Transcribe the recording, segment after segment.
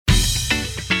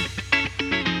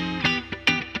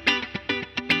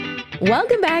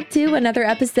Welcome back to another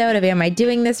episode of Am I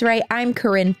Doing This Right? I'm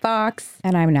Corinne Fox.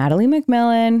 And I'm Natalie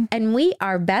McMillan. And we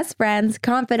are best friends,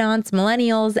 confidants,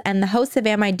 millennials, and the hosts of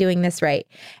Am I Doing This Right?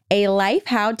 A life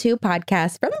how-to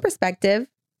podcast from a perspective,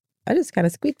 I just kind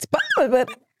of squeaked spot of it,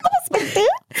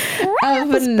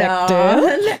 of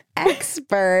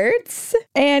non-experts.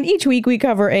 And each week we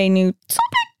cover a new topic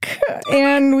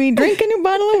and we drink a new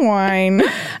bottle of wine.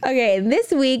 Okay, this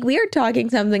week we are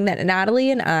talking something that Natalie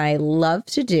and I love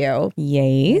to do.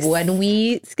 Yes. When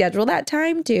we schedule that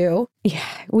time too. Yeah,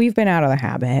 we've been out of the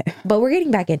habit. But we're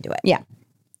getting back into it. Yeah.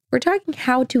 We're talking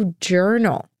how to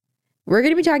journal. We're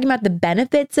going to be talking about the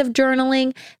benefits of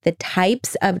journaling, the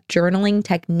types of journaling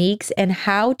techniques, and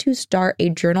how to start a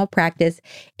journal practice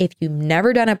if you've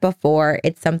never done it before.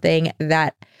 It's something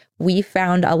that we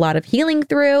found a lot of healing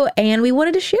through, and we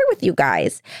wanted to share with you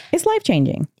guys. It's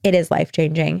life-changing. It is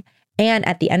life-changing. And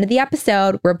at the end of the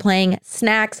episode, we're playing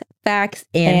Snacks, Facts,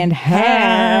 and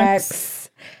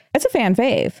Hacks. It's a fan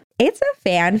fave. It's a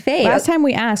fan fave. Last time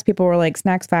we asked, people were like,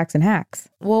 snacks, facts, and hacks.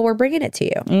 Well, we're bringing it to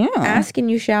you. Yeah. Ask and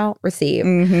you shall receive.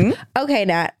 Mm-hmm. Okay,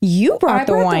 Nat. You brought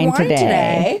the wine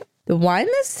today. The wine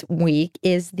this week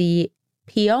is the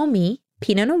Piomi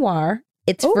Pinot Noir.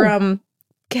 It's from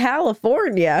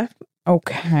California.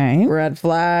 Okay. Red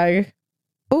flag.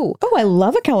 Oh, I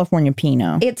love a California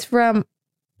Pinot. It's from,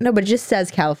 no, but it just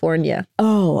says California.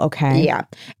 Oh, okay. Yeah.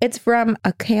 It's from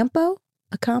Ocampo.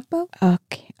 Ocampo?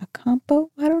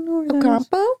 Ocampo? I don't know.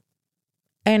 Ocampo?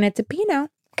 And it's a Pinot.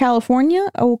 California?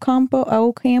 Ocampo?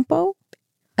 Ocampo?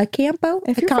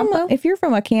 If you're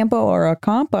from Ocampo or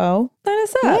Ocampo, let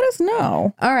us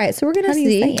know. All right, so we're going to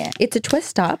see. It's a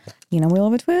twist top. You know, we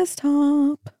love a twist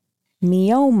top.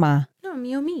 Mioma. No,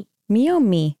 Miomi.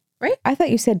 Miomi. Right? I thought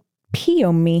you said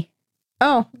Piomi.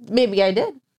 Oh, maybe I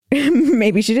did.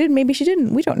 Maybe she did. Maybe she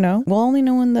didn't. We don't know. We'll only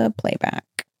know in the playback.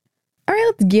 All right,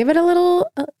 let's give it a little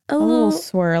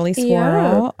swirly swirl.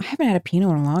 Yeah. I haven't had a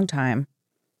Pinot in a long time.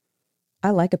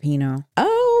 I like a Pinot.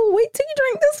 Oh, wait till you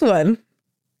drink this one.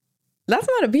 That's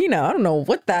not a Pinot. I don't know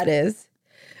what that is.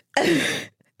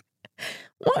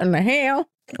 What in the hell?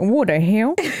 What the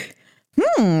hell?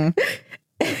 I'm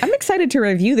excited to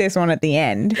review this one at the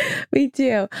end. Me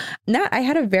too. Nat, I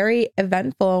had a very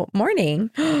eventful morning.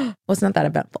 Well, it's not that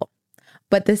eventful,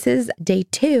 but this is day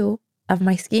 2 of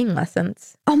my skiing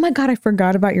lessons. Oh my God, I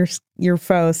forgot about your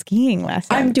faux skiing lessons.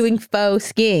 I'm doing faux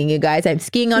skiing, you guys. I'm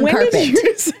skiing on carpet. When did you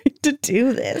decide to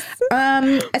do this?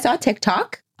 I saw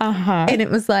TikTok. And it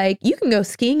was like, you can go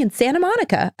skiing in Santa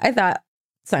Monica. I thought,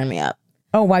 sign me up.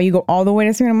 Oh, wow. You go all the way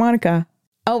to Santa Monica.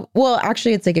 Oh, well,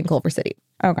 actually, it's like in Culver City.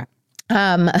 Okay.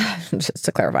 Just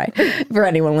to clarify for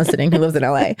anyone listening who lives in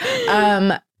LA.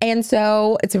 And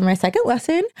so it's my second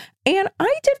lesson and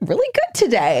I did really good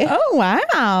today. Oh, wow.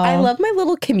 I love my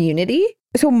little community.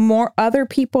 So more other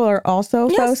people are also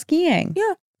faux skiing.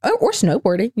 Yeah. Or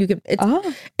snowboarding. You can.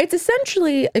 It's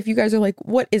essentially, if you guys are like,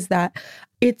 what is that?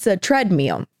 It's a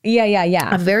treadmill.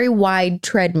 Yeah. A very wide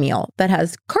treadmill that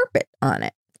has carpet on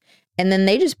it. And then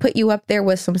they just put you up there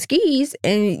with some skis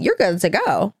and you're good to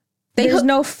go. There's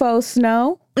no faux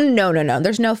snow? No.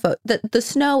 There's no faux. The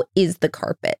snow is the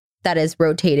carpet that is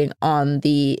rotating on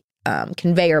the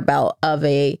conveyor belt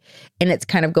and it's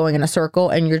kind of going in a circle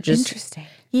and you're just. Interesting.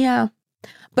 Yeah.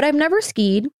 But I've never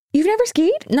skied. You've never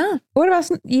skied? No. What about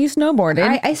you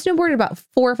snowboarded? I snowboarded about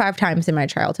 4 or 5 times in my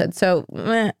childhood. So,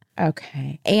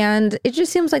 okay. And it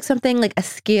just seems like something like a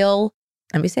skill.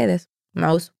 Let me say this.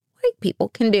 Most white people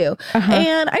can do.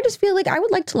 And I just feel like I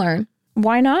would like to learn.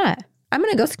 Why not? I'm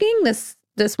going to go skiing this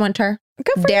winter.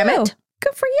 Good for Damn you. it.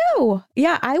 Good for you.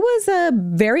 Yeah, I was a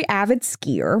very avid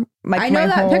skier. I know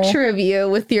that picture of you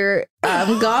with your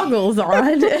goggles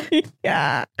on.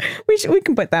 Yeah. We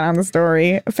can put that on the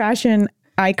story. Fashion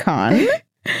icon.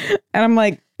 And I'm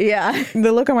like, yeah,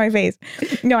 the look on my face.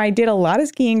 No, I did a lot of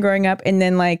skiing growing up. And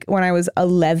then like when I was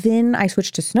 11, I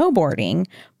switched to snowboarding.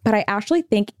 But I actually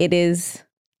think it is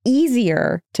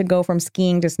easier to go from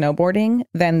skiing to snowboarding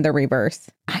than the reverse.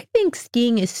 I think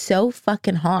skiing is so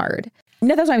fucking hard.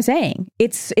 No, that's what I'm saying.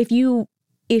 It's if you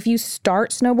start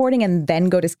snowboarding and then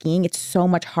go to skiing, it's so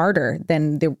much harder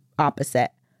than the opposite,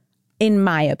 in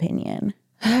my opinion.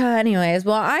 Anyways,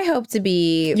 well, I hope to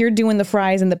be... You're doing the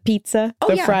fries and the pizza?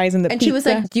 Oh, yeah. Fries and the pizza? And she was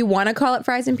like, do you want to call it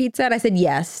fries and pizza? And I said,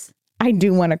 yes. I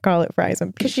do want to call it fries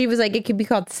and pizza. Because she was like, it could be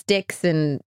called sticks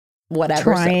and whatever.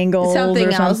 Triangles something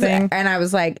or else. something. And I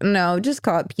was like, no, just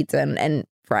call it pizza and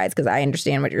fries because I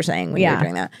understand what you're saying when you're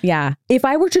doing that. Yeah. If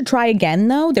I were to try again,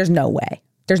 though, there's no way.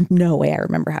 There's no way I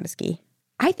remember how to ski.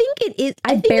 I think it is.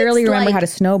 I barely remember how to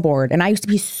snowboard. And I used to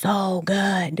be so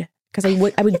good. because I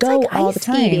would go like all ice the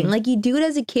time. skating. Like you do it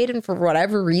as a kid, and for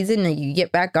whatever reason, you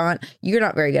get back on. You're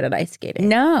not very good at ice skating.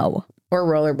 No. Or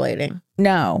rollerblading.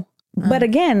 No. But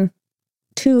again,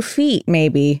 2 feet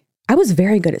maybe. I was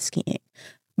very good at skiing,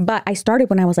 but I started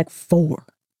when I was like 4.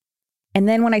 And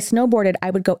then when I snowboarded,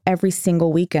 I would go every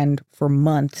single weekend for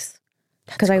months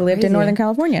because I lived in Northern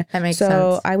California. That makes sense.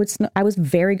 So I was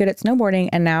very good at snowboarding.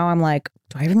 And now I'm like,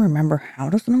 do I even remember how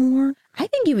to snowboard? I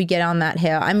think you would get on that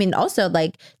hill. I mean, also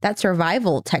like that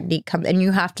survival technique comes and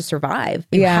you have to survive.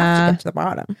 You have to get to the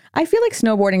bottom. I feel like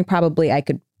snowboarding probably I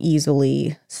could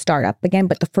easily start up again.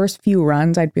 But the first few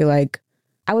runs, I'd be like,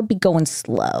 I would be going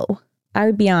slow. I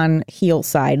would be on heel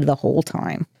side the whole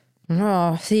time.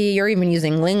 Oh, see, you're even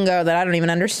using lingo that I don't even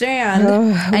understand.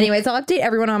 Anyways, I'll update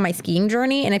everyone on my skiing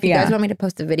journey. And if you guys want me to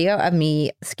post a video of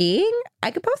me skiing,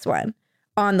 I could post one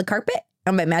on the carpet,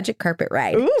 on my magic carpet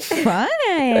ride. Ooh, fun.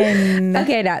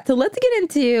 Okay, Nat. So let's get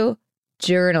into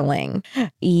journaling.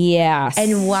 Yes.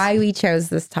 And why we chose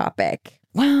this topic.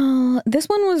 Well, this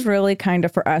one was really kind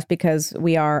of for us because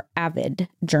we are avid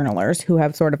journalers who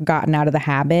have sort of gotten out of the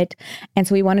habit. And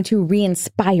so we wanted to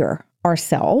re-inspire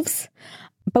ourselves.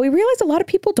 But we realized a lot of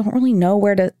people don't really know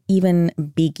where to even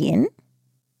begin.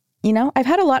 You know, I've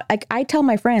had a lot, like I tell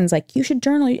my friends, like, you should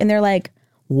journal. And they're like,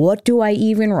 what do I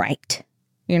even write?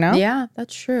 You know? Yeah,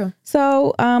 that's true.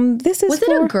 So this is Was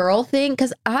it a girl thing?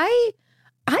 Because I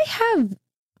have,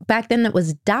 back then that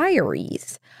was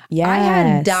diaries. Yes. I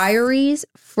had diaries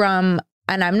from,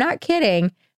 and I'm not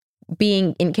kidding,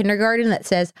 being in kindergarten that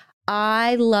says,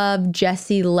 I love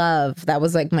Jesse Love. That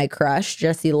was like my crush,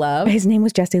 Jesse Love. His name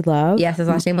was Jesse Love? Yes, his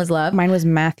last name was Love. Mine was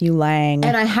Matthew Lang.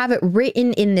 And I have it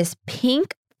written in this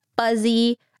pink,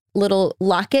 fuzzy little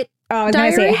locket. Oh, I was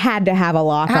going to say it had to have a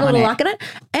lock on it. Had a little lock on it.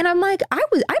 And I'm like,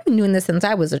 I've been doing this since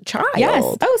I was a child. Yes.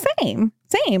 Oh, same.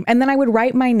 And then I would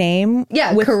write my name.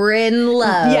 Yeah, with Corinne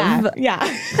Love. Yeah.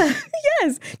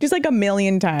 Yes. Just like a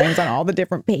million times on all the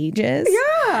different pages.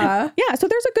 Yeah. Yeah. So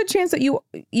there's a good chance that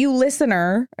you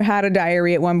listener had a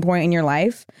diary at one point in your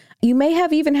life. You may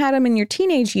have even had them in your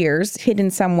teenage years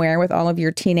hidden somewhere with all of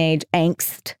your teenage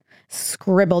angst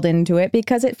scribbled into it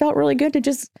because it felt really good to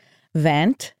just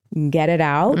vent. Get it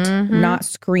out, not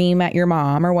scream at your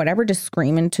mom or whatever, just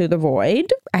scream into the void.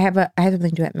 I have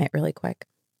something to admit really quick.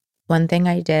 One thing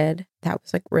I did that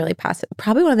was like really passive,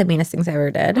 probably one of the meanest things I ever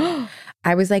did.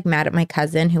 I was like mad at my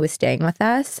cousin who was staying with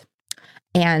us.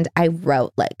 And I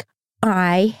wrote like,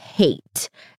 I hate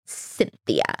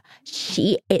Cynthia.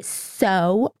 She is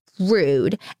so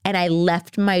rude. And I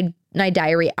left my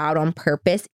diary out on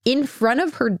purpose in front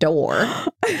of her door.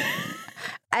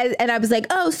 And I was like,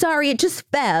 oh, sorry, it just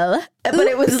fell. But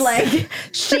it was like,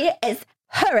 she is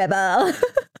horrible.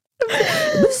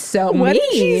 It was so mean. What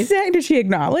did she say? Did she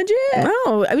acknowledge it?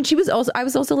 No. I mean, I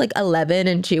was also like 11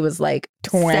 and she was like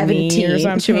 20 17 or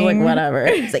something. She was like, whatever.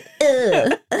 It's like,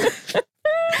 ugh.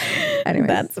 Anyway,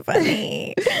 that's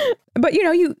funny. But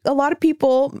a lot of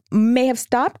people may have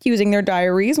stopped using their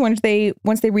diaries once they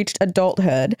reached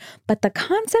adulthood, but the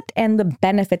concept and the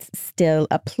benefits still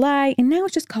apply, and now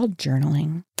it's just called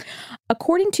journaling.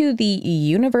 According to the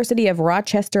University of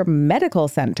Rochester Medical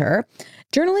Center,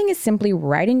 journaling is simply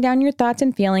writing down your thoughts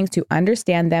and feelings to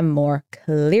understand them more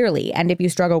clearly. And if you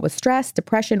struggle with stress,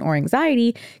 depression, or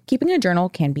anxiety, keeping a journal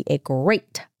can be a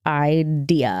great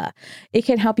idea. It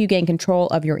can help you gain control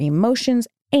of your emotions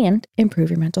and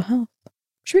improve your mental health.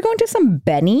 Should we go into some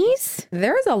bennies?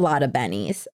 There's a lot of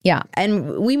bennies. Yeah.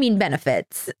 And we mean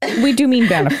benefits. We do mean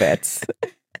benefits.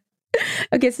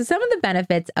 Okay, so some of the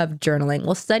benefits of journaling.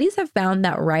 Well, studies have found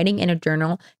that writing in a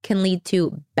journal can lead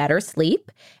to better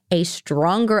sleep, a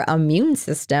stronger immune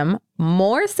system,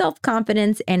 more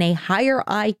self-confidence, and a higher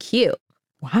IQ.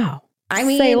 Wow. I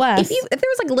mean, say less. If there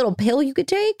was like a little pill you could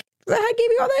take, I gave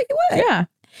you all that you would. Yeah.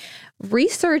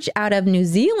 Research out of New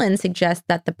Zealand suggests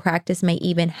that the practice may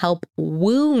even help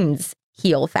wounds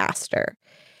heal faster.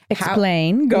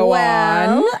 Explain. Go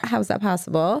on. How's that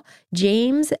possible?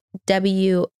 James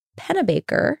W.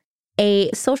 Pennebaker,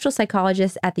 a social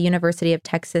psychologist at the University of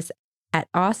Texas at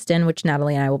Austin, which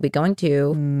Natalie and I will be going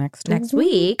to next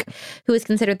week, who is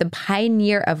considered the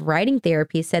pioneer of writing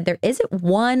therapy, said there isn't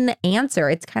one answer.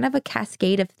 It's kind of a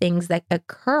cascade of things that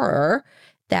occur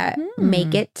that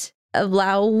make it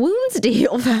allow wounds to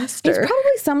heal faster. It's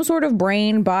probably some sort of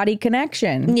brain-body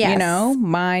connection, yes.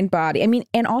 Mind-body. I mean,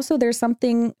 and also there's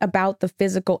something about the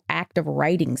physical act of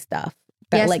writing stuff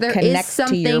that there connects is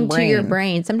something to your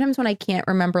brain. Sometimes when I can't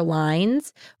remember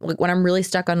lines, like when I'm really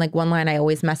stuck on like one line I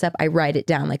always mess up, I write it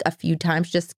down like a few times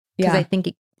just because I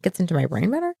think gets into my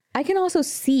brain better. I can also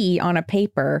see on a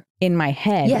paper in my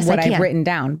head Yes, what I can. I've written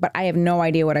down, but I have no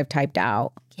idea what I've typed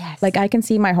out. Yes. Like I can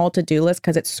see my whole to-do list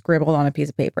because it's scribbled on a piece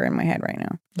of paper in my head right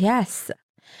now. Yes.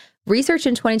 Research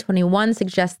in 2021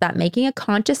 suggests that making a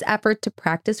conscious effort to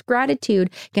practice gratitude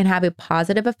can have a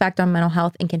positive effect on mental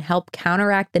health and can help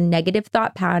counteract the negative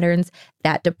thought patterns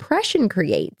that depression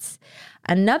creates.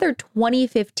 Another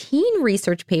 2015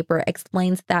 research paper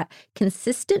explains that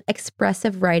consistent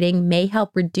expressive writing may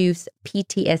help reduce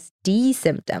PTSD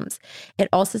symptoms. It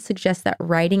also suggests that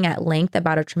writing at length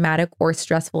about a traumatic or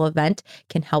stressful event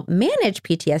can help manage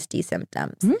PTSD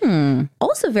symptoms.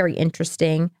 Also very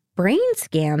interesting, brain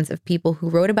scans of people who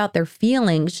wrote about their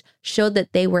feelings showed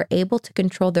that they were able to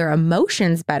control their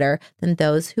emotions better than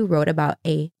those who wrote about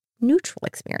a neutral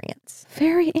experience.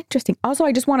 Very interesting. Also,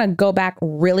 I just want to go back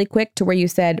really quick to where you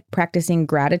said practicing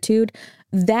gratitude.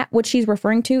 That what she's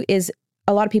referring to is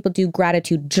a lot of people do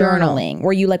gratitude journaling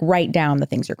where you like write down the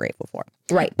things you're grateful for.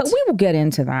 Right. But we will get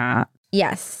into that.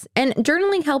 Yes. And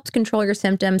journaling helps control your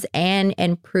symptoms and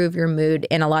improve your mood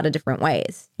in a lot of different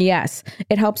ways. Yes.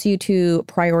 It helps you to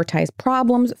prioritize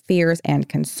problems, fears, and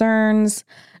concerns,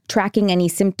 tracking any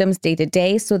symptoms day to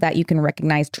day so that you can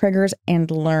recognize triggers and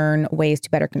learn ways to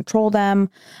better control them,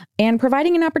 and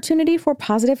providing an opportunity for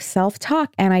positive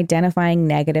self-talk and identifying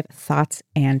negative thoughts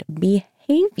and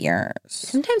behaviors.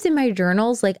 Sometimes in my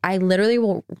journals, like I literally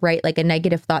will write like a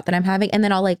negative thought that I'm having, and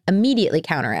then I'll like immediately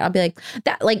counter it. I'll be like,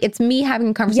 that, like it's me having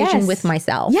a conversation with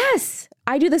myself. Yes.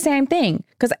 I do the same thing.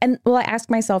 I ask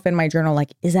myself in my journal,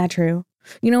 like, is that true?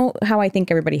 You know how I think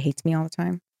everybody hates me all the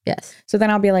time? Yes. So then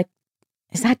I'll be like,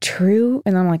 is that true?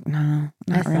 And I'm like, no,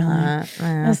 not really.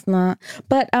 That's not.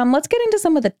 But let's get into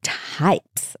some of the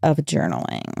types of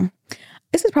journaling.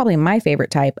 This is probably my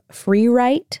favorite type, free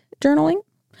write journaling.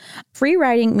 Free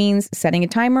writing means setting a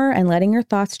timer and letting your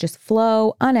thoughts just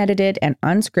flow, unedited and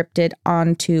unscripted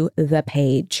onto the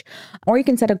page. Or you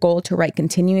can set a goal to write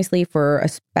continuously for a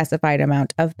specified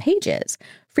amount of pages.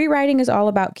 Free writing is all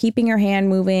about keeping your hand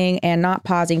moving and not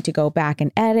pausing to go back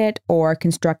and edit or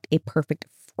construct a perfect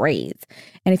phrase.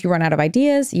 And if you run out of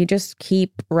ideas, you just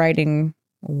keep writing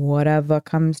whatever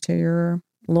comes to your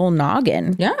little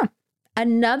noggin. Yeah.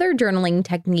 Another journaling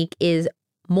technique is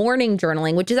morning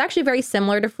journaling, which is actually very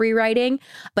similar to free writing,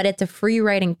 but it's a free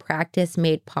writing practice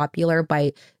made popular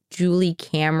by Julie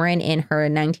Cameron in her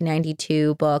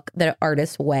 1992 book, The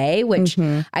Artist's Way, which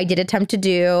I did attempt to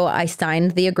do. I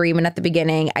signed the agreement at the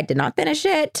beginning. I did not finish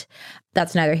it.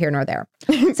 That's neither here nor there.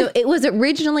 So it was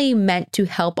originally meant to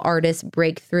help artists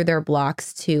break through their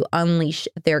blocks to unleash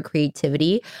their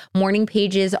creativity. Morning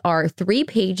pages are 3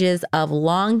 pages of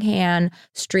longhand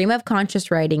stream of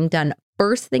conscious writing done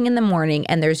first thing in the morning,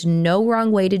 and there's no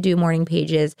wrong way to do morning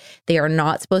pages. They are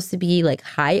not supposed to be like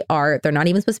high art. They're not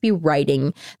even supposed to be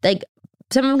writing. Like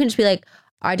some of them can just be like,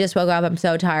 I just woke up, I'm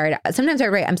so tired. Sometimes I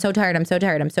write, I'm so tired, I'm so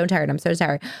tired, I'm so tired, I'm so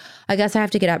tired. I guess I have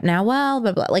to get up now. Well,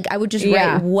 blah, blah. Like I would just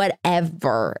write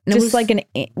whatever. And just like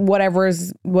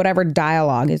whatever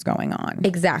dialogue is going on.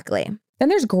 Exactly. Then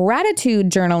there's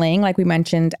gratitude journaling, like we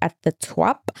mentioned at the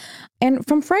top. And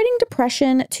from fighting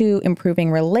depression to improving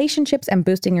relationships and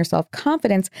boosting your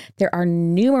self-confidence, there are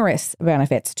numerous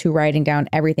benefits to writing down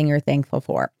everything you're thankful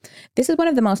for. This is one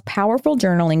of the most powerful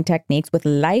journaling techniques with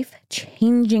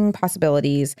life-changing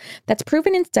possibilities that's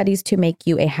proven in studies to make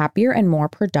you a happier and more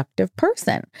productive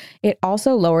person. It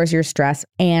also lowers your stress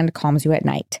and calms you at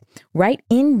night. Write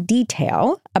in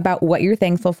detail about what you're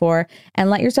thankful for and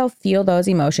let yourself feel those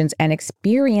emotions and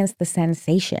experience the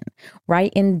sensation.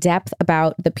 Write in depth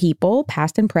about the people,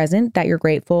 past and present, that you're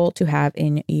grateful to have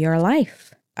in your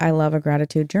life. I love a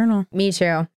gratitude journal. Me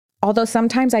too. Although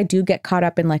sometimes I do get caught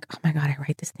up in like, oh my God, I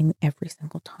write this thing every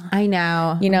single time. I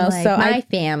know. You know, like, so my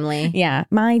family. Yeah,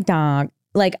 my dog.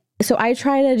 Like, so I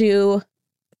try to do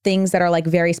things that are like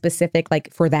very specific,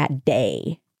 like for that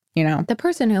day, you know? The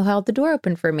person who held the door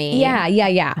open for me.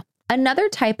 Yeah. Another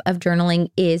type of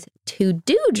journaling is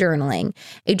to-do journaling.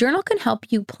 A journal can help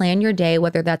you plan your day,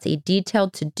 whether that's a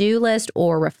detailed to-do list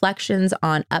or reflections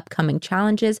on upcoming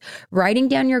challenges. Writing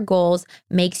down your goals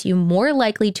makes you more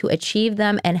likely to achieve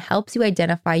them and helps you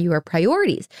identify your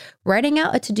priorities. Writing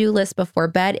out a to-do list before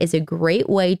bed is a great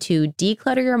way to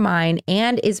declutter your mind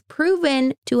and is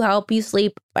proven to help you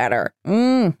sleep better.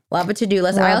 Love a to-do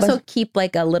list. I also keep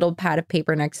like a little pad of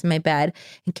paper next to my bed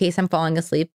in case I'm falling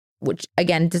asleep, which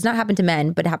again does not happen to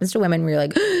men, but it happens to women where you're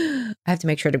like, I have to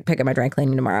make sure to pick up my dry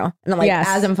cleaning tomorrow. And I'm like,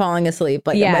 as I'm falling asleep,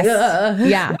 like, I'm like,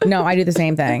 yeah, no, I do the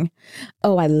same thing.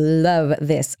 Oh, I love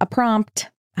this. A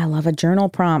prompt. I love a journal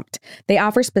prompt. They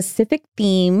offer specific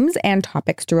themes and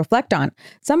topics to reflect on.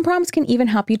 Some prompts can even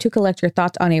help you to collect your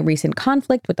thoughts on a recent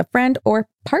conflict with a friend or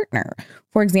partner.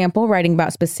 For example, writing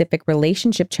about specific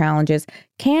relationship challenges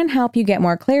can help you get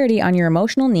more clarity on your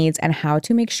emotional needs and how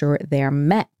to make sure they're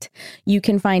met. You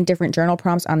can find different journal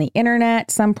prompts on the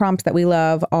internet. Some prompts that we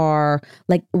love are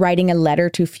like writing a letter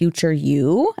to future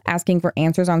you, asking for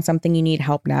answers on something you need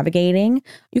help navigating.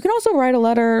 You can also write a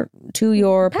letter to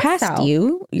your past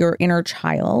you, your inner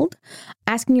child,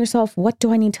 asking yourself, what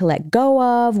do I need to let go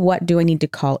of? What do I need to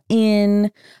call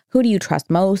in? Who do you trust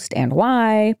most and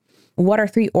why? What are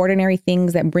 3 ordinary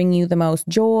things that bring you the most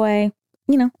joy?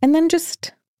 And then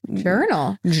just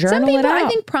journal. Some people, I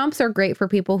think prompts are great for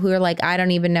people who are like, I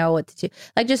don't even know what to do.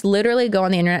 Like, just literally go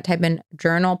on the internet, type in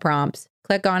journal prompts,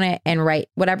 click on it, and write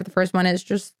whatever the first one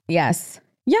is. Yes.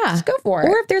 Yeah. Just go for it.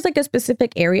 Or if there's like a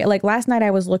specific area, like last night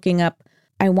I was looking up,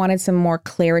 I wanted some more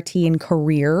clarity in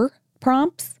career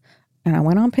prompts. And I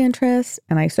went on Pinterest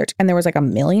and I searched, and there was like a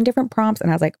million different prompts.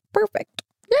 And I was like, perfect.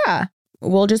 Yeah.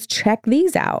 We'll just check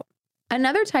these out.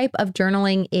 Another type of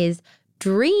journaling is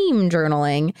dream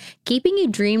journaling. Keeping a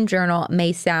dream journal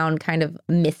may sound kind of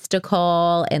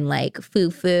mystical and like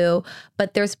foo-foo,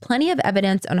 but there's plenty of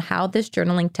evidence on how this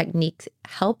journaling technique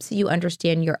helps you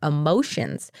understand your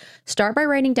emotions. Start by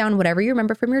writing down whatever you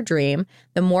remember from your dream.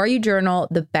 The more you journal,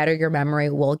 the better your memory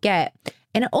will get.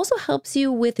 And it also helps you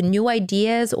with new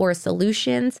ideas or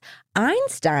solutions.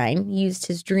 Einstein used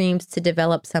his dreams to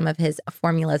develop some of his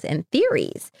formulas and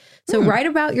theories. So write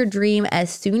about your dream as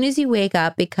soon as you wake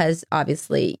up, because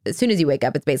obviously as soon as you wake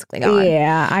up, it's basically gone.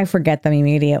 Yeah, I forget them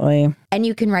immediately. And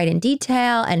you can write in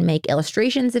detail and make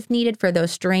illustrations if needed for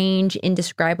those strange,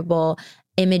 indescribable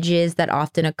images that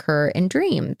often occur in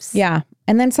dreams. Yeah.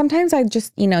 And then sometimes I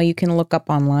just, you can look up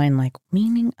online like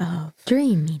meaning of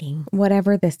dream meaning,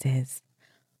 whatever this is.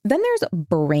 Then there's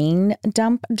brain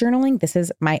dump journaling. This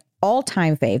is my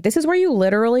all-time fave. This is where you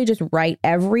literally just write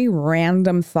every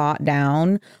random thought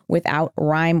down without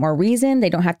rhyme or reason. They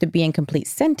don't have to be in complete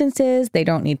sentences. They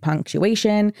don't need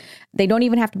punctuation. They don't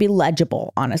even have to be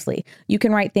legible, honestly. You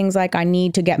can write things like, I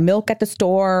need to get milk at the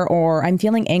store, or I'm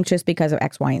feeling anxious because of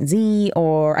X, Y, and Z,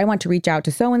 or I want to reach out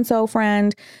to so-and-so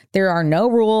friend. There are no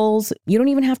rules. You don't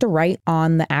even have to write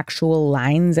on the actual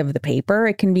lines of the paper.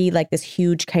 It can be like this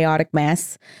huge chaotic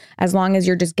mess, as long as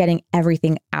you're just getting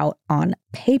everything out on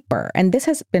paper. And this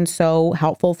has been so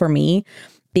helpful for me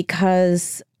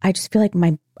because I just feel like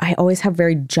I always have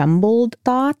very jumbled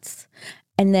thoughts.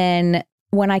 And then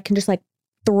when I can just like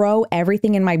throw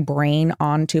everything in my brain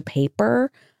onto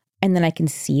paper and then I can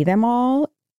see them all.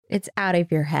 It's out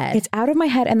of your head. It's out of my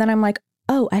head. And then I'm like,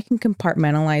 oh, I can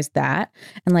compartmentalize that.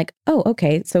 And like, oh,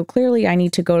 okay. So clearly I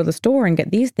need to go to the store and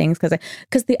get these things.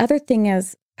 Because the other thing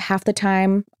is, half the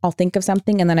time I'll think of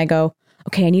something and then I go,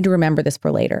 okay, I need to remember this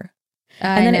for later.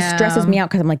 And then it stresses me out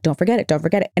because I'm like, don't forget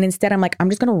it. And instead I'm like, I'm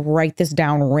just going to write this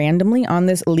down randomly on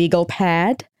this legal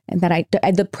pad. And that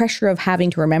the pressure of having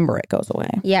to remember it goes away.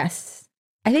 Yes.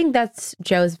 I think that's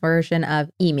Joe's version of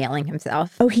emailing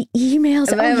himself. Oh, he emails.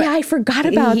 Oh yeah, I forgot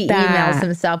about that. He emails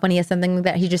himself when he has something like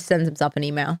that. He just sends himself an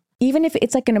email. Even if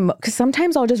it's like because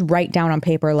sometimes I'll just write down on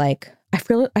paper like, I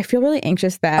feel really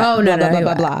anxious that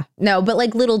blah, blah. No, but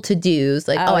like little to-dos,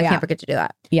 like, I can't forget to do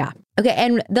that. Yeah. Okay,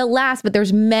 and the last, but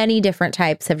there's many different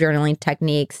types of journaling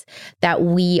techniques that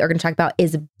we are going to talk about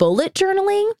is bullet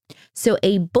journaling. So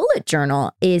a bullet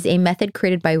journal is a method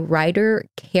created by Ryder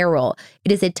Carroll.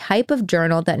 It is a type of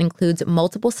journal that includes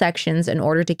multiple sections in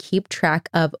order to keep track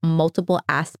of multiple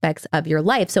aspects of your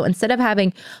life. So instead of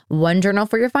having one journal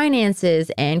for your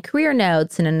finances and career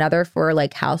notes and another for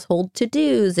like household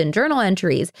to-dos and journal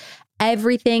entries,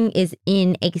 everything is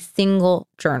in a single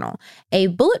journal. A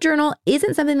bullet journal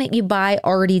isn't something that you buy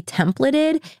already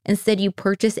templated. Instead, you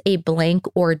purchase a blank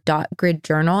or dot grid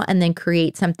journal and then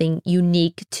create something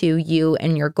unique to you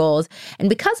and your goals. And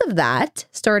because of that,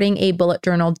 starting a bullet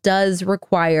journal does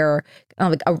require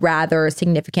like a rather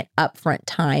significant upfront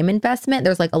time investment.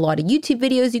 There's like a lot of YouTube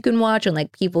videos you can watch on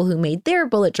like people who made their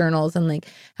bullet journals and like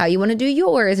how you want to do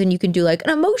yours. And you can do like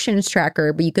an emotions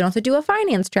tracker, but you can also do a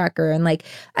finance tracker. And like,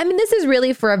 I mean, this is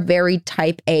really for a very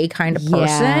type A kind of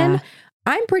person. Yeah.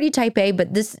 I'm pretty type A,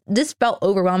 but this felt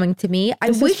overwhelming to me.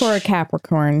 This is for a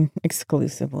Capricorn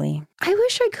exclusively. I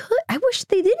wish I could. I wish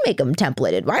they did make them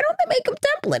templated. Why don't they make them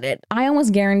templated? I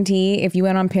almost guarantee if you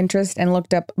went on Pinterest and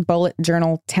looked up bullet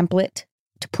journal template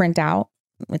to print out,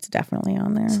 it's definitely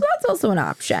on there. So that's also an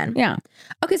option. Yeah.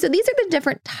 Okay, so these are the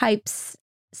different types,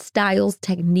 styles,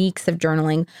 techniques of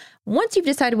journaling. Once you've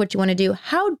decided what you want to do,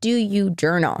 how do you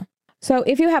journal? So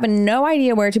if you have no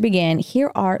idea where to begin,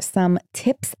 here are some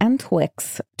tips and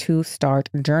tricks to start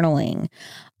journaling.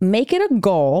 Make it a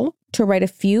goal to write a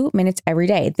few minutes every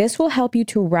day. This will help you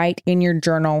to write in your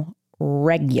journal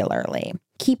regularly.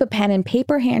 Keep a pen and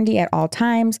paper handy at all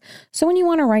times, so when you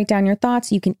want to write down your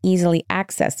thoughts, you can easily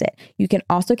access it. You can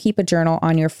also keep a journal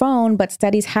on your phone, but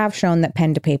studies have shown that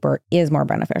pen to paper is more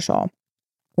beneficial.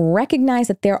 Recognize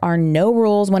that there are no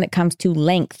rules when it comes to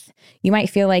length. You might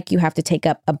feel like you have to take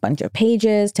up a bunch of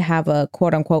pages to have a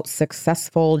quote unquote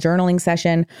successful journaling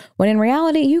session, when in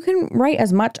reality, you can write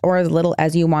as much or as little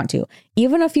as you want to.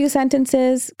 Even a few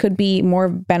sentences could be more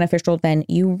beneficial than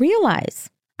you realize.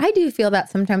 I do feel that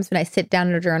sometimes when I sit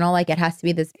down to journal, like it has to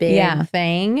be this big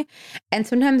thing. And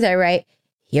sometimes I write,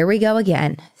 here we go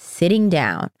again, sitting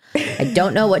down. I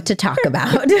don't know what to talk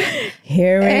about.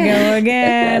 Here we go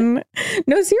again.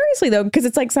 No, seriously though, because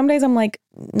it's like some days I'm like,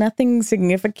 nothing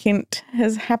significant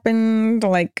has happened.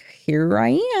 Like, here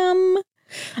I am.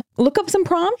 Look up some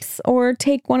prompts or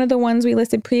take one of the ones we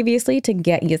listed previously to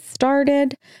get you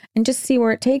started and just see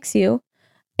where it takes you.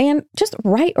 And just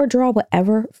write or draw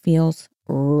whatever feels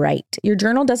right. Your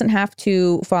journal doesn't have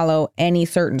to follow any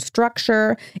certain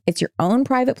structure. It's your own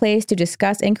private place to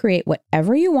discuss and create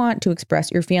whatever you want to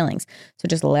express your feelings. So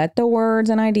just let the words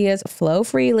and ideas flow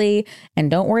freely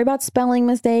and don't worry about spelling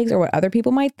mistakes or what other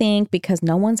people might think, because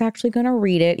no one's actually going to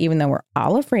read it, even though we're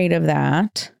all afraid of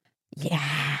that.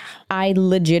 Yeah. I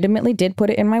legitimately did put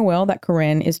it in my will that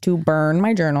Corinne is to burn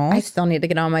my journals. I still need to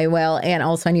get on my will. And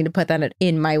also I need to put that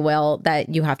in my will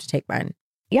that you have to take mine.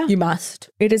 Yeah. You must.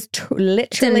 It is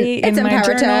literally it's in my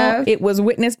imperative. journal. It was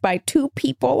witnessed by 2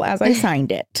 people as I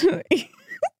signed it.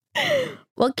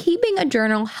 Well, keeping a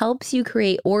journal helps you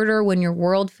create order when your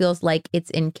world feels like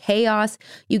it's in chaos.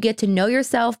 You get to know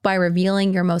yourself by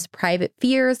revealing your most private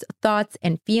fears, thoughts,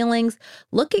 and feelings.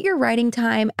 Look at your writing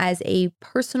time as a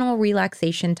personal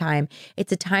relaxation time.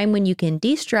 It's a time when you can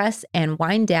de-stress and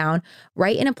wind down,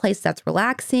 write in a place that's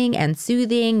relaxing and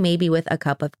soothing, maybe with a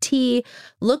cup of tea.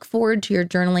 Look forward to your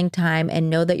journaling time and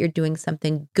know that you're doing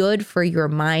something good for your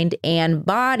mind and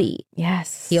body.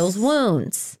 Yes. Heals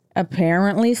wounds.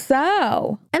 Apparently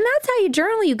so. And that's how you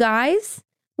journal, you guys.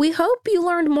 We hope you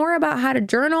learned more about how to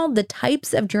journal, the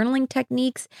types of journaling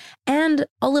techniques, and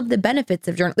all of the benefits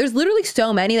of journaling. There's literally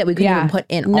so many that we couldn't even put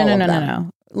in all of them. No.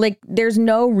 Like, there's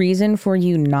no reason for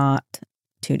you not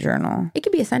to journal. It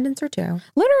could be a sentence or 2.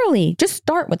 Literally, just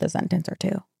start with a sentence or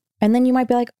 2. And then you might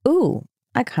be like, ooh,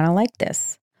 I kind of like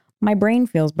this. My brain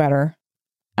feels better.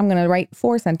 I'm going to write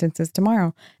 4 sentences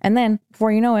tomorrow. And then,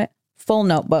 before you know it, full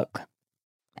notebook.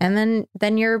 And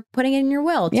then you're putting it in your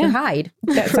will to hide.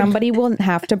 That somebody will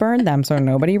have to burn them so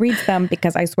nobody reads them,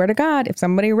 because I swear to God, if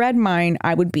somebody read mine,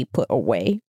 I would be put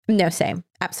away. No, same.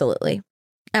 Absolutely.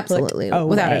 Absolutely. Put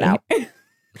without a away. doubt.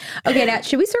 Okay, now,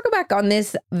 should we circle back on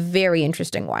this very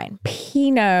interesting wine?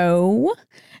 Pinot.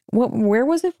 Where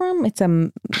was it from? It's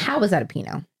How was that a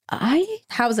Pinot?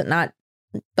 How is it not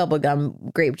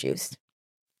bubblegum grape juice?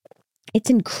 It's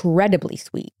incredibly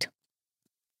sweet.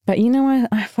 But you know what?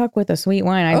 I fuck with a sweet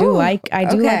wine. I do like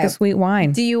a sweet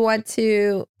wine. Do you want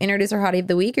to introduce our hottie of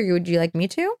the week, or would you like me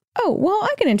to? Oh, well,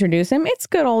 I can introduce him. It's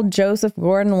good old Joseph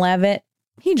Gordon-Levitt.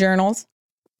 He journals.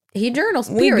 He journals,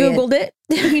 We period. Googled it.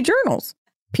 He journals,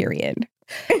 period.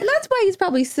 And that's why he's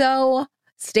probably so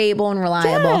stable and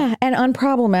reliable. Yeah, and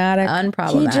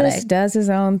unproblematic. He just does his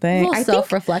own thing. A little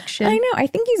self-reflection. I know. I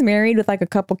think he's married with like a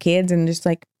couple kids and just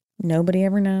like nobody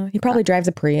ever knows. He probably drives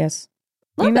a Prius.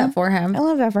 Love that for him. I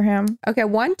love that for him. Okay,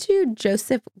 1 to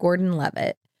Joseph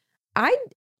Gordon-Levitt.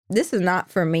 This is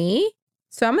not for me,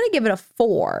 so I'm going to give it a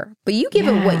 4. But you give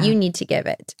it what you need to give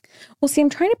it. Well, see, I'm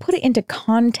trying to put it into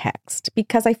context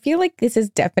because I feel like this is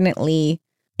definitely,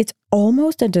 it's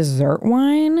almost a dessert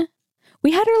wine.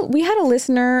 We had a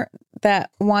listener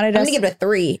that wanted us. I'm going to give it a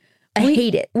 3. I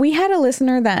hate it. We had a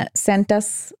listener that sent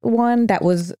us one that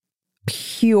was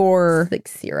pure, like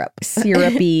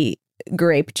syrupy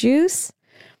grape juice.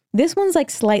 This one's like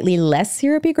slightly less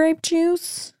syrupy grape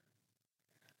juice,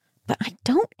 but I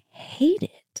don't hate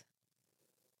it.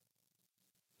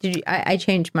 Did you? I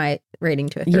changed my rating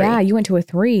to a 3. Yeah, you went to a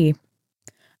 3.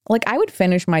 Like, I would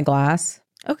finish my glass.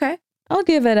 Okay. I'll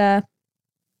give it a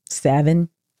 7.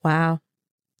 Wow.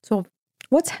 So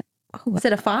is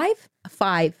it a 5? A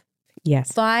 5.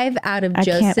 Yes. 5 out of I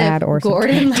Joseph can't add or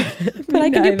Gordon. But I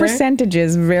can do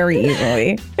percentages very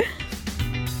easily.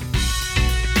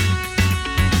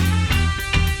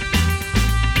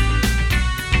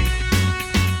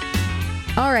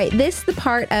 All right, this is the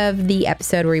part of the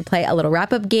episode where we play a little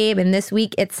wrap-up game, and this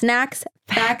week it's snacks,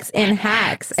 facts, and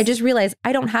hacks. I just realized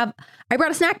I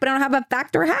brought a snack, but I don't have a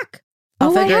fact or a hack.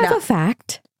 I have a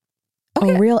fact.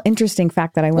 A real interesting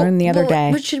fact that I learned the other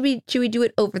day. But should we do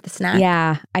it over the snack?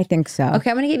 Yeah, I think so.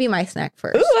 Okay, I'm going to give you my snack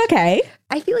first. Ooh, okay.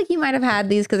 I feel like you might have had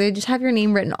these because they just have your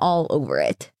name written all over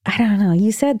it. I don't know.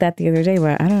 You said that the other day,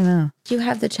 but I don't know.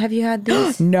 Have you had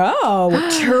these? No.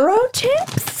 Churro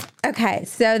chips? Okay,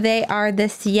 so they are the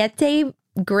Siete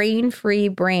grain-free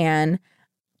brand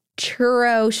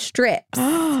churro strips.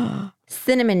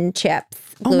 Cinnamon chips.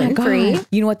 Gluten-free. Oh my God.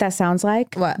 You know what that sounds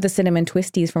like? What? The cinnamon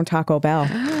twisties from Taco Bell.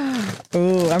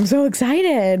 Ooh, I'm so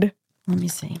excited. Let me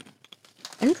see.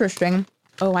 Interesting.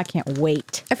 Oh, I can't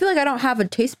wait. I feel like I don't have a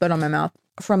taste bud on my mouth.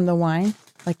 From the wine?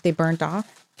 Like they burnt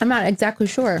off? I'm not exactly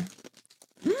sure.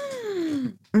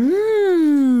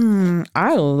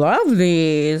 I love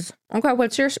these. Okay,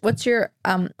 what's your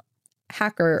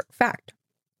hacker fact?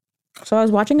 So I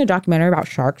was watching a documentary about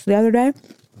sharks the other day.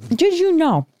 Did you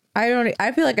know?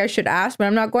 I feel like I should ask, but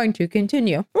I'm not going to.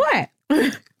 Continue. What?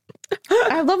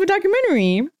 I love a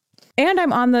documentary. And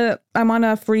I'm on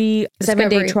a free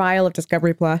 7-day trial of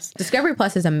Discovery Plus. Discovery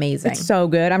Plus is amazing. It's so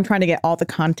good. I'm trying to get all the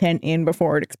content in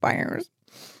before it expires.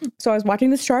 So I was watching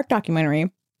this shark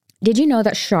documentary. Did you know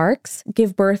that sharks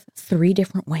give birth 3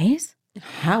 different ways?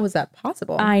 How is that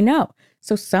possible? I know.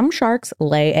 So some sharks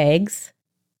lay eggs,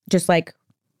 just like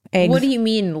eggs. What do you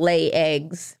mean lay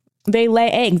eggs? They lay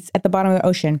eggs at the bottom of the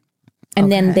ocean,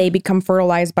 and then they become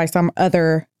fertilized by some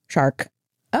other shark.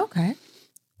 Okay.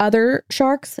 Other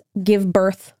sharks give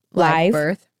birth live.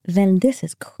 Birth. Then this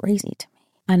is crazy to me.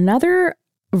 Another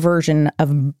version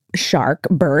of shark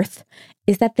birth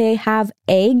is that they have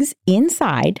eggs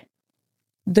inside.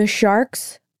 The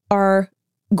sharks are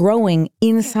growing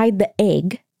inside the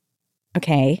egg.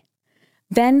 Okay.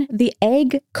 Then the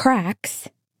egg cracks.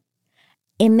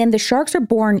 And then the sharks are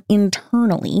born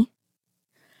internally.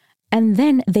 And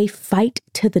then they fight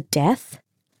to the death.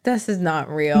 This is not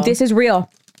real. This is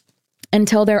real.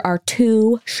 Until there are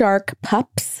 2 shark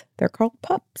pups. They're called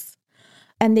pups.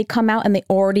 And they come out and they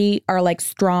already are like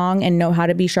strong and know how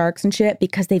to be sharks and shit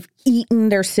because they've eaten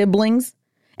their siblings.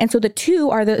 And so the 2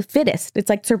 are the fittest. It's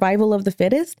like survival of the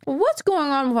fittest. What's going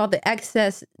on with all the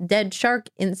excess dead shark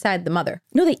inside the mother?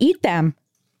 No, they eat them.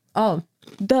 Oh.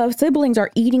 The siblings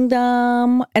are eating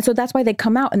them. And so that's why they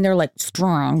come out and they're like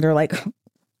strong. They're like,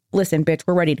 listen, bitch,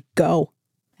 we're ready to go.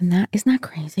 And isn't that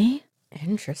crazy?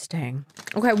 Interesting.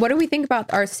 Okay, what do we think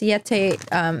about our Siete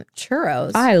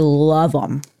churros? I love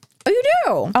them. Oh, you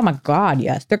do? Oh my God,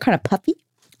 yes. They're kind of puffy.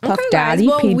 Puff Okay, Daddy, guys.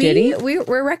 Well, P. Diddy.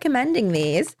 we're recommending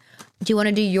these. Do you want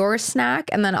to do your snack?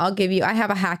 And then I'll give you, I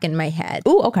have a hack in my head.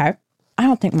 Ooh, okay. I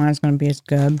don't think mine's going to be as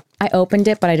good. I opened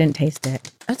it, but I didn't taste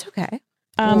it. That's okay.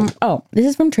 This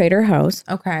is from Trader Joe's.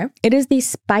 Okay. It is the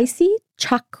Spicy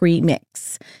Chakri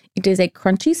Mix. It is a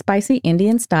crunchy, spicy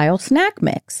Indian style snack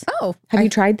mix. Oh. Have you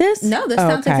tried this? No, this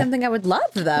sounds like something I would love,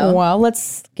 though. Well,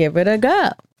 let's give it a go.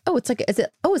 Oh, is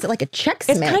it like a Chex mix?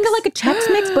 It's kind of like a Chex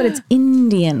mix, but it's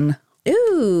Indian.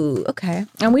 Ooh, okay.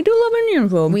 And we do love Indian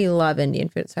food. We love Indian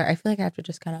food. Sorry, I feel like I have to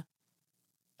just kind of...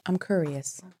 I'm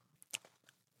curious.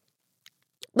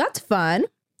 That's fun.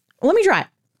 Let me try.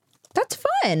 That's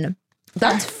fun.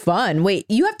 That's fun. Wait,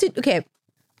 you have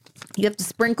to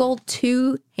sprinkle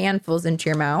 2 handfuls into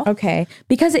your mouth. Okay.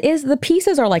 Because the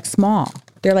pieces are like small.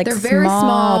 They're very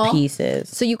small pieces.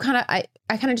 So you kind of, I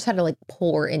kind of just had to like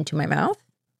pour into my mouth.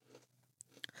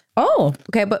 Oh.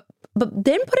 Okay, but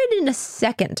then put it in a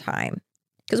second time.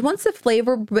 Because once the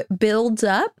flavor builds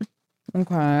up.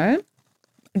 Okay.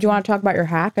 Do you want to talk about your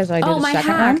hack as I did the second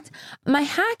one? My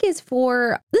hack is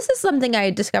this is something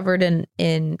I discovered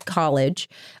in college,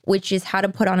 which is how to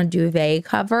put on a duvet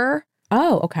cover.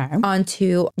 Oh, okay.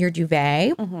 Onto your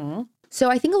duvet. Mm-hmm. So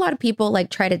I think a lot of people like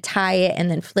try to tie it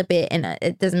and then flip it and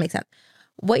it doesn't make sense.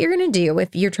 What you're going to do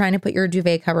if you're trying to put your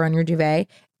duvet cover on your duvet,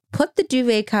 put the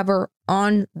duvet cover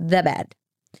on the bed.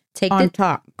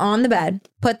 Top. On the bed.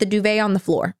 Put the duvet on the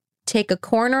floor. Take a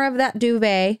corner of that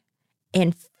duvet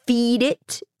and feed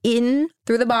it in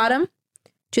through the bottom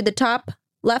to the top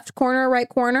left corner, right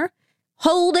corner.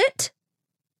 Hold it.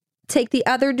 Take the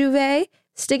other duvet,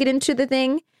 stick it into the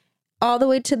thing all the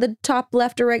way to the top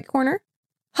left or right corner.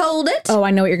 Hold it. Oh,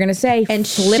 I know what you're going to say. And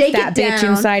flip shake that it bitch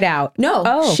down. inside out.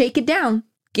 No, shake it down.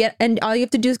 And all you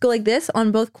have to do is go like this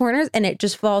on both corners and it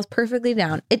just falls perfectly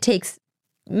down. It takes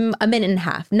a minute and a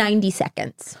half, 90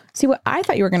 seconds. See, what I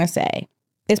thought you were going to say,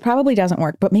 this probably doesn't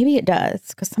work, but maybe it does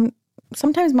because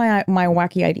sometimes my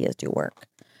wacky ideas do work.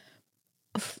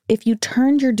 If you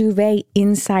turned your duvet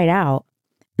inside out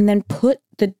and then put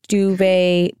the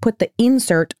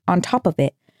insert on top of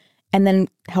it and then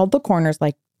held the corners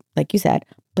like you said,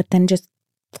 but then just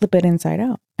flip it inside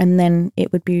out and then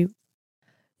it would be.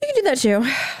 You can do that too.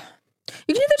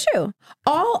 You can do that too.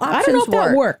 All options I don't know if work.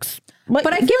 that works.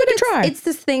 But I feel like a try. It's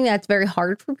this thing that's very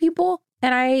hard for people.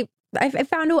 And I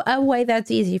found a way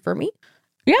that's easy for me.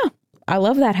 Yeah. I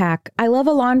love that hack. I love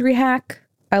a laundry hack.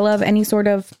 I love any sort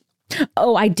of,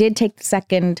 I did take the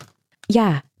second.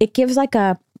 Yeah. It gives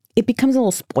it becomes a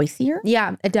little spicier.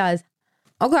 Yeah, it does.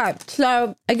 Okay.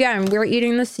 So again, we're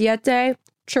eating the Siete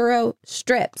churro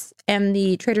strips and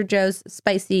the Trader Joe's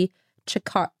spicy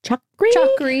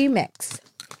chakri mix.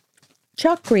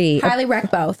 Chakri. Highly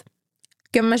rec both.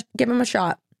 Give them a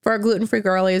shot for our gluten-free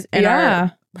girlies and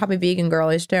our probably vegan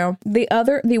girlies too.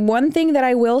 The one thing that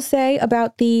I will say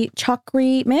about the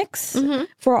chakri mix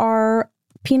for our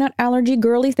peanut allergy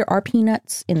girlies, there are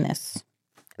peanuts in this.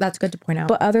 That's good to point out.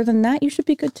 But other than that, you should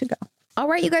be good to go. All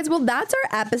right, you guys. Well, that's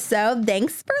our episode.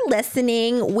 Thanks for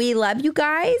listening. We love you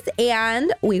guys,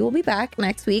 and we will be back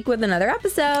next week with another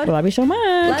episode. Love you so much.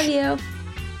 Love you.